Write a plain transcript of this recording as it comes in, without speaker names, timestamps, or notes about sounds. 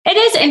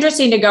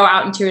interesting to go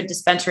out into a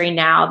dispensary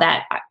now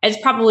that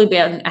it's probably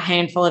been a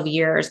handful of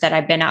years that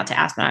I've been out to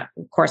Aspen.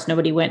 Of course,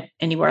 nobody went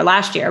anywhere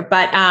last year,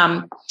 but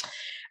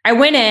I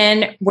went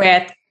in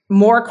with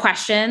more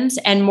questions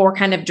and more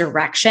kind of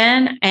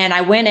direction. And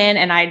I went in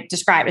and I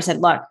said,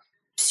 look,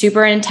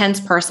 super intense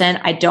person.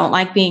 I don't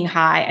like being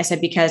high. I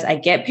said, because I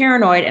get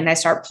paranoid and I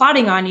start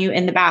plotting on you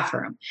in the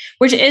bathroom,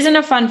 which isn't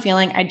a fun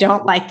feeling. I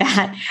don't like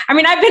that. I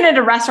mean, I've been at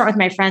a restaurant with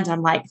my friends.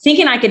 I'm like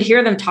thinking I could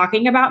hear them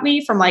talking about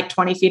me from like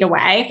 20 feet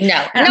away.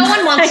 No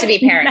one wants to be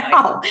paranoid.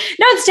 No,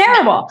 it's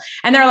terrible. No.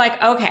 And they're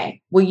like, okay,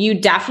 well, you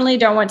definitely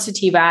don't want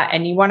sativa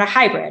and you want a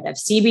hybrid of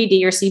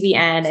CBD or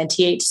CBN and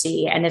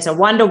THC. And it's a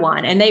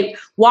 1-to-1. And they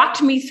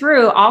walked me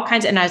through all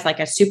kinds and I was like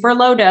a super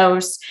low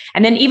dose.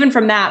 And then even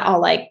from that,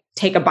 I'll like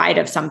take a bite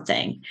of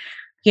something,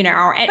 but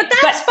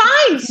that's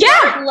fine.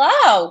 Start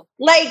low.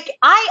 Like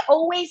I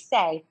always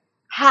say,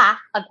 half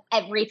of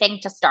everything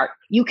to start.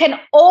 You can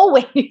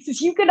always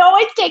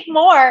take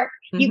more.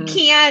 Mm-hmm. You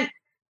can't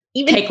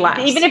even take less.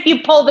 Even if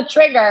you pull the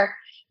trigger,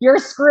 you're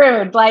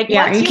screwed. Like, you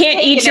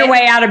can't eat your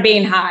way out of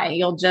being high.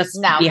 You'll just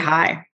be high.